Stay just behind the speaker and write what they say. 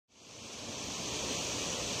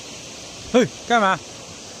嘿，干嘛？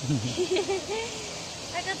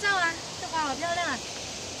拍个照啊！这花好漂亮啊！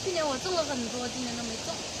去年我种了很多，今年都没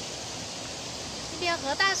种。今天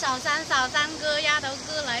和大嫂、三嫂、三哥、丫头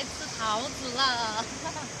哥来吃桃子了。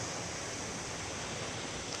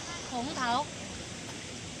红桃，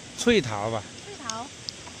脆桃吧？脆桃，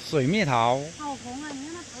水蜜桃。好红啊！你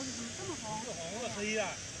看那桃子怎么这么红？红了黑呀，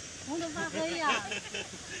红得发黑呀！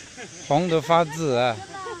红得发紫啊！真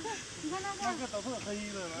的，你看那个。都是黑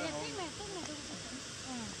的了。也对没，种的都是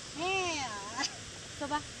红。哎呀，走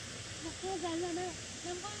吧。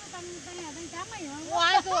我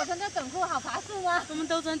还说我穿这短裤好爬树吗？我们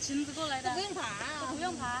都穿裙子过来的，不用爬，不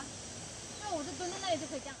用爬。那我就蹲在那里就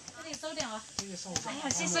可以这样。这里收点哦。这个收哎呀，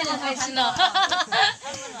谢谢，好开心哦。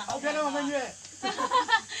好漂亮，美女。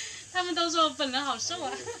他们都说我本人好瘦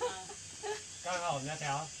啊。刚好那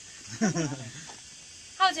条。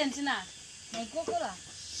好钱斤呐？没过了。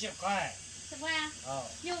10块。10块啊？哦。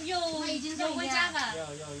有优惠价吧？有。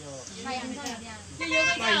买1送1这样。有优惠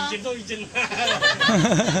价哦。卖1斤送1斤。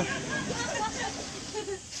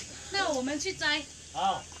那我们去摘。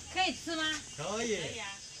好。可以吃吗？可以。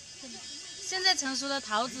现在成熟的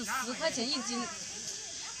桃子10块钱1斤，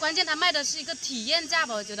关键它卖的是一个体验价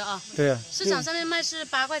吧，我觉得啊。对啊。市场上面卖是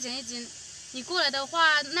8块钱1斤，你过来的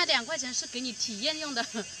话，那2块钱是给你体验用的。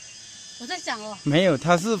我在想哦。没有，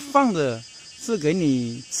它是放着，是给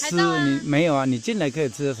你吃，你没有啊？你进来可以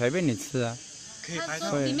吃，随便你吃啊。可以他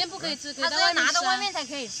说里面不可以吃，可以他说拿到外面才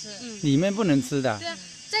可以吃。里面不能吃的。对啊，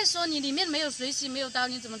再说你里面没有水洗，没有刀，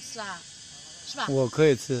你怎么吃啊？是吧？我可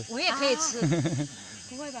以吃。我也可以吃。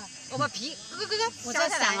不会吧？我把皮我在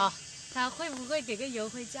想哦，他会不会给个优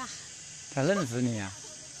惠价？他认识你啊？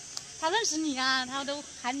他认识你啊，他都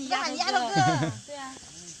喊你丫头哥。对啊。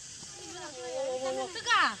这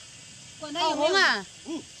个啊，管它有红啊。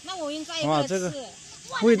那我应该哇，这个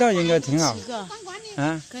味道应该挺好。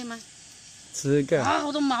啊？可以吗？吃一个。啊，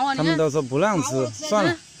好多毛啊！他们都说不让吃，算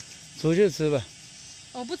了，出去吃吧。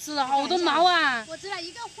我不吃了，好多毛啊！我吃了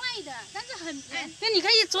一个坏的，但是很甜。那你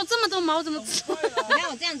看一撮这么多毛，怎么吃？你看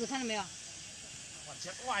我这样子，看到没有？哇，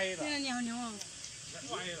切歪了。对啊，你好牛啊！切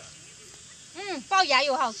歪了。龅牙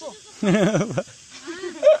有好处。这个就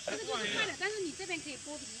是坏的，但是你这边可以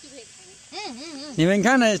剥皮就可以尝。你们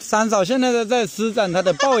看呢，三嫂现在在施展她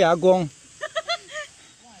的龅牙功。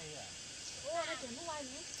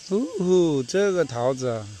哦，这个桃子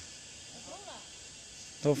啊，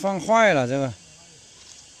都放坏了，这个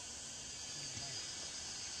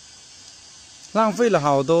浪费了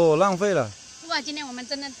好多，浪费了。哇，今天我们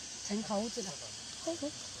真的成猴子了，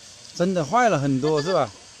真的坏了很多，是吧？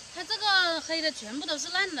它这个黑的全部都是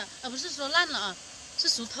烂的，不是说烂了啊，是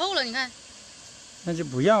熟透了，你看。那就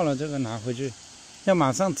不要了，这个拿回去，要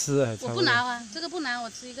马上吃啊！我不拿啊，这个不拿，我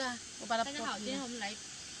吃一个，我把它。大家好，今天我们来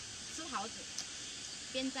吃桃子，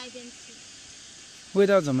边摘边吃。味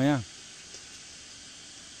道怎么样？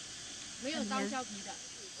没有刀削皮的。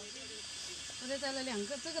我再摘了2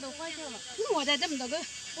个，这个都坏掉了。我摘这么多个。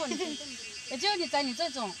哇，也就你摘你这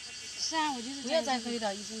种。是啊，我就是不要摘黑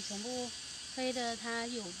的，已经全部黑的，它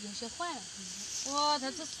有些坏了。哇，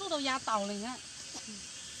它这树都压倒了，你看。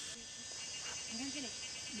你看这里，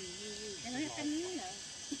那个灯了，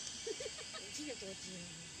这个多尖。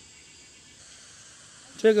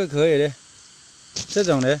这个可以的，这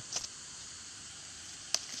种的。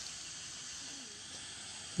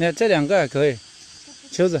你看这2个还可以，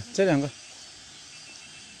秋子这2个。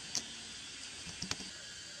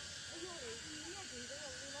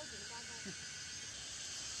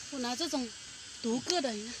我拿这种独个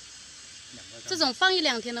的，你看，这种放1、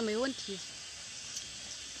2天都没问题。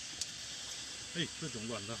哎，这种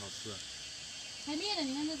软的好吃啊！还裂的，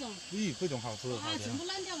你看这种。咦，这种好吃。啊，全部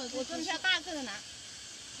烂掉了。我蹲下大个的拿。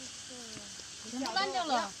全部烂掉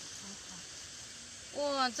了。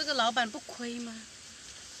哇，这个老板不亏吗？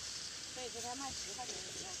可以给他卖10块钱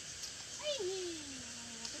1斤。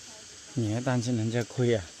你还担心人家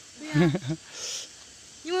亏啊？对呀。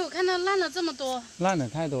因为我看它烂了这么多。烂的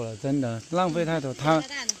太多了，真的浪费太多。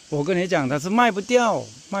我跟你讲，它是卖不掉，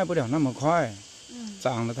卖不了那么快。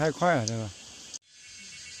涨得太快了，这个。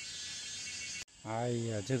哎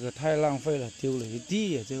呀，这个太浪费了，丢了一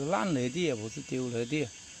地呀！这个烂了一地，也不是丢了一地。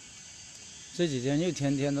这几天又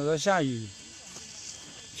天天都在下雨，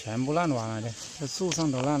全部烂完了的，这树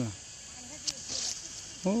上都烂了。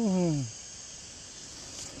哦，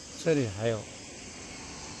这里还有。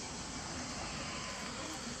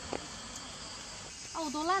哦，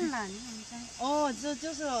都烂了，你看。哦，这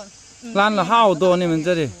就是烂了好多，你们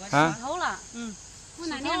这里啊？熟了，不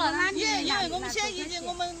难掉了。因为我们现在已经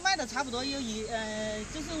我们卖的差不多有就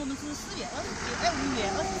是我们是5月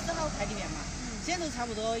24号开的园嘛，现在都差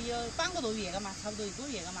不多有半个多月了嘛，差不多1个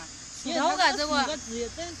月了嘛，树头的这个，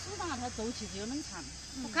在树上它走起就能长。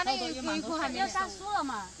我看到有一棵还没有下树了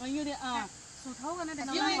嘛。有点啊。树头的那边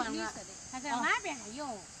都烂完了，还在那边还有。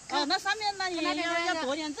哦，那上面那里要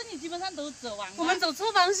多点，这里基本上都走完了。我们走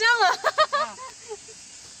错方向了。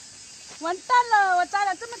完蛋了，我摘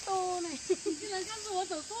了这么多呢，竟然看出我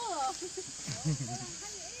走错了。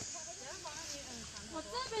我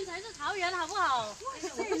这边才是桃园，好不好？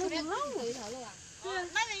这边都不漏了一条路啊。对，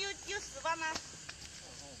那边有10万吗？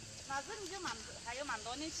那这里就还有蛮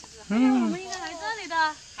多呢，其实。我们应该来这里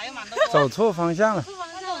的，还有蛮多。走错方向了。错方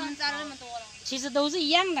向，我们摘了那么多了。其实都是一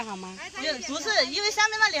样的，好吗？不是，因为下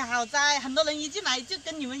面那里好摘，很多人一进来就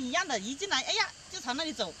跟你们一样的，一进来，哎呀，就朝那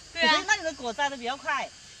里走。对啊。那里的果摘的比较快。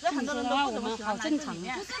所以很多人都不怎么喜欢来这里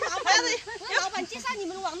面。不是老板介绍你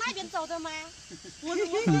们往那边走的吗？我是里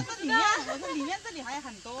面，我说里面这里还有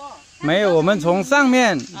很多。没有，我们从上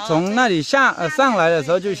面从那里上来的时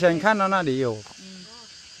候就先看到那里有。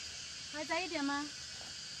还摘一点吗？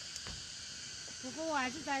不过我还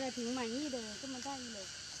是摘的挺满意的，这么大一篓。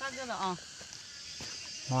上这了啊。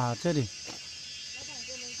哇，这里。老板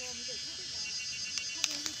跟我们说我们走错地方了，那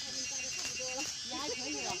边离他们摘的差不多了，也还可以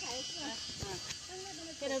了。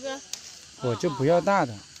给头哥，我就不要大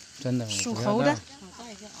的，真的。属猴的。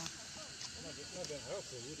摘一下啊。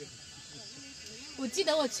我记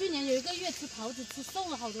得我去年有一个月吃桃子，吃瘦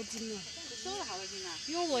了好多斤呢。瘦了好多斤啊！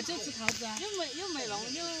因为我就吃桃子啊。又美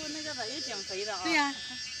容又那个的，又减肥的啊。对呀。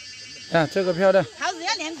啊，这个漂亮。桃子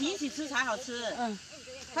要连皮一起吃才好吃。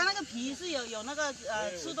它那个皮是有那个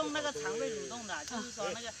触动那个肠胃蠕动的，就是说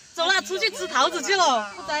那个。走了，出去吃桃子去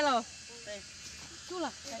了，不摘了。对。住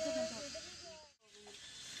了，来这边坐。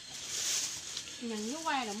人又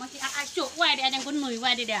歪了，没去就歪的，像滚雷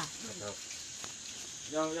歪的了。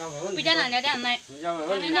比较难聊点来，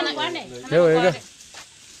那来关的。给我一个。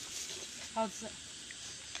好吃。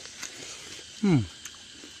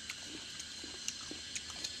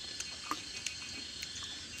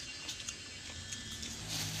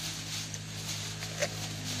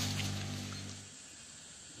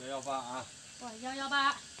118啊。哇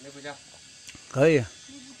，118。内部价。可以。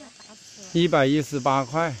118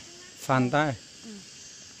块，3袋。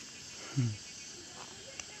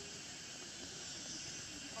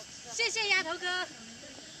谢谢丫头哥。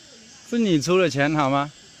是你出的钱好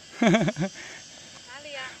吗？哪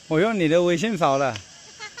里呀？我用你的微信扫了。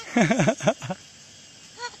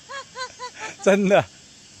真的。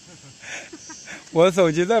我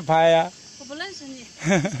手机在拍呀。我不认识你。